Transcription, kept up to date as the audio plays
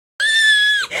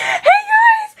Hey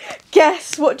guys!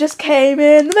 Guess what just came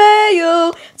in the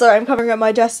mail? Sorry, I'm covering up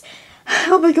my dress.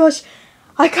 Oh my gosh.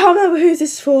 I can't remember who this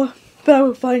is for, but I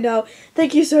will find out.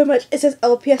 Thank you so much. It says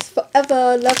LPS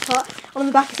Forever, love heart. On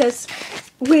the back it says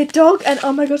weird dog, and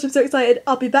oh my gosh, I'm so excited.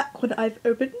 I'll be back when I've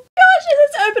opened. Gosh,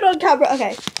 it says open on camera.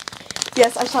 Okay.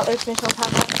 Yes, I shall open it on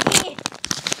camera.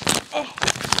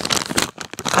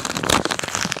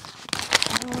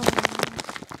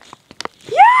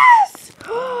 Yes!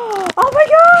 Oh my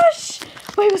gosh!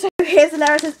 Wait a second. Here's the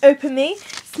letter. It says open me.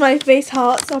 Smiley face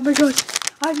hearts. Oh my gosh.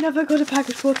 I've never got a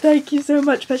package before. Thank you so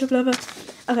much, Petshoplover.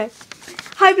 Okay.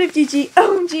 Hi, Blue GG.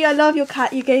 OMG, I love your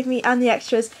cat you gave me and the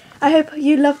extras. I hope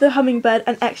you love the hummingbird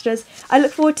and extras. I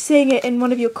look forward to seeing it in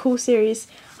one of your cool series.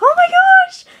 Oh my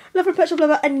gosh! Love from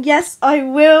Petshoplover. And yes, I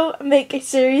will make a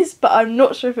series, but I'm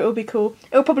not sure if it will be cool.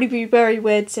 It will probably be a very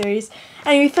weird series.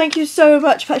 Anyway, thank you so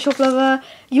much, Petshoplover.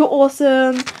 You're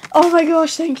awesome. Oh my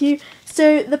gosh, thank you.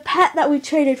 So the pet that we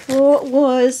traded for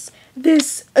was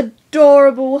this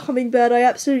adorable hummingbird. I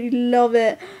absolutely love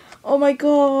it. Oh my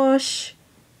gosh.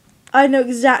 I know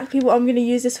exactly what I'm going to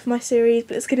use this for my series,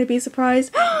 but it's going to be a surprise.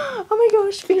 Oh my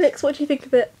gosh, Felix, what do you think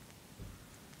of it?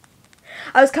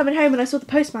 I was coming home and I saw the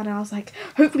postman and I was like,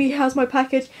 hopefully he has my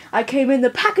package. I came in, the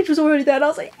package was already there and I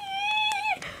was like,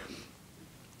 eee!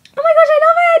 Oh my gosh, I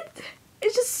love it!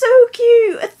 It's just so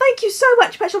cute. Thank you so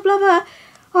much, Petshoplover.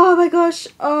 Oh my gosh.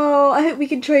 Oh, I hope we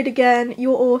can trade again.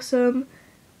 You're awesome.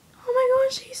 Oh my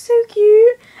gosh, he's so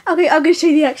cute. Okay, I'm going to show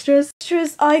you the extras.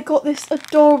 Extras, I got this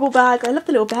adorable bag. I love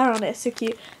the little bear on it. It's so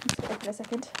cute. I'm just going to open it a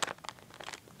second.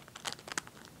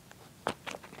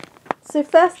 So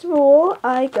first of all,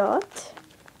 I got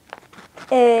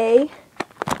a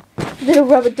little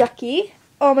rubber ducky.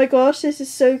 Oh my gosh, this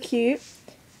is so cute.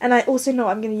 And I also know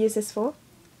what I'm going to use this for.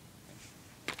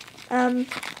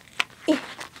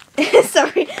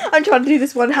 Sorry, I'm trying to do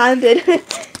this one-handed.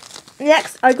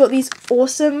 Next, I got these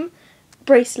awesome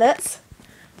bracelets.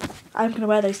 I'm going to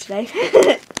wear those today.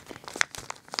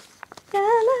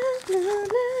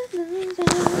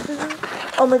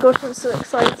 Oh my gosh, I'm so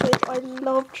excited. I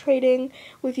love trading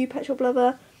with you,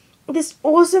 Petshoplover. This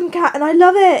awesome cat, and I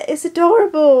love it. It's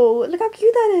adorable. Look how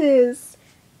cute that is.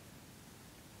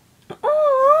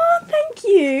 Oh, thank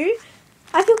you.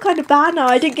 I feel kind of bad now.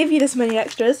 I didn't give you this many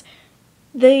extras.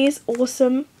 These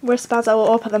awesome wristbands.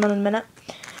 I'll put them on in a minute.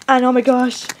 And oh my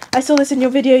gosh, I saw this in your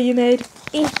video you made.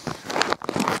 This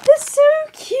so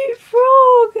cute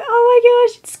frog. Oh my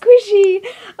gosh, it's squishy.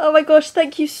 Oh my gosh,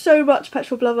 thank you so much,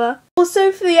 Petshoplover.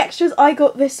 Also, for the extras, I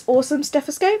got this awesome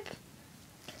stethoscope.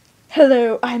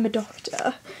 Hello, I'm a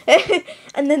doctor.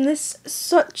 And then this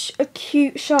such a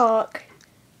cute shark.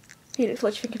 Felix,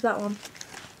 what do you think of that one?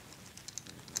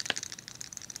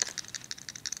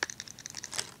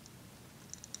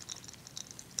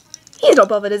 He's not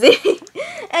bothered, is he?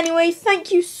 Anyway,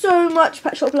 thank you so much,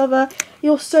 Petshoplover.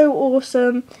 You're so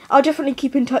awesome. I'll definitely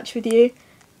keep in touch with you.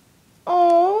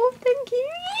 Oh, thank you.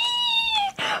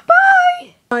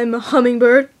 Bye. I'm a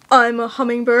hummingbird. I'm a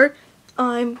hummingbird.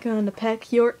 I'm gonna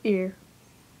peck your ear.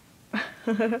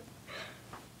 Look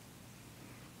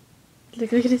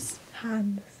at his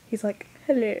hands. He's like,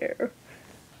 hello.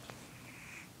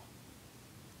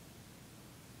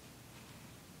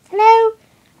 Hello.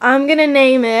 I'm gonna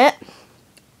name it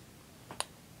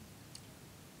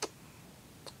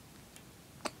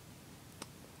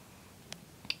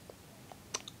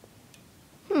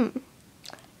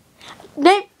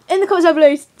in the comments down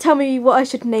below, tell me what I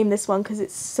should name this one because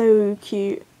it's so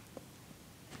cute.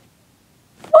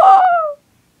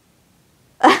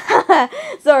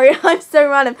 Sorry, I'm so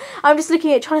random. I'm just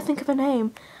looking at trying to think of a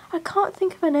name. I can't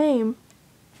think of a name.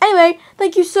 Anyway,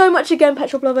 thank you so much again,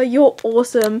 Petshoplover. You're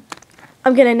awesome.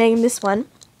 I'm gonna name this one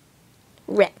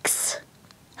Rex.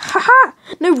 Haha!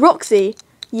 No, Roxy.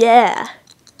 Yeah.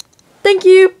 Thank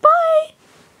you. Bye.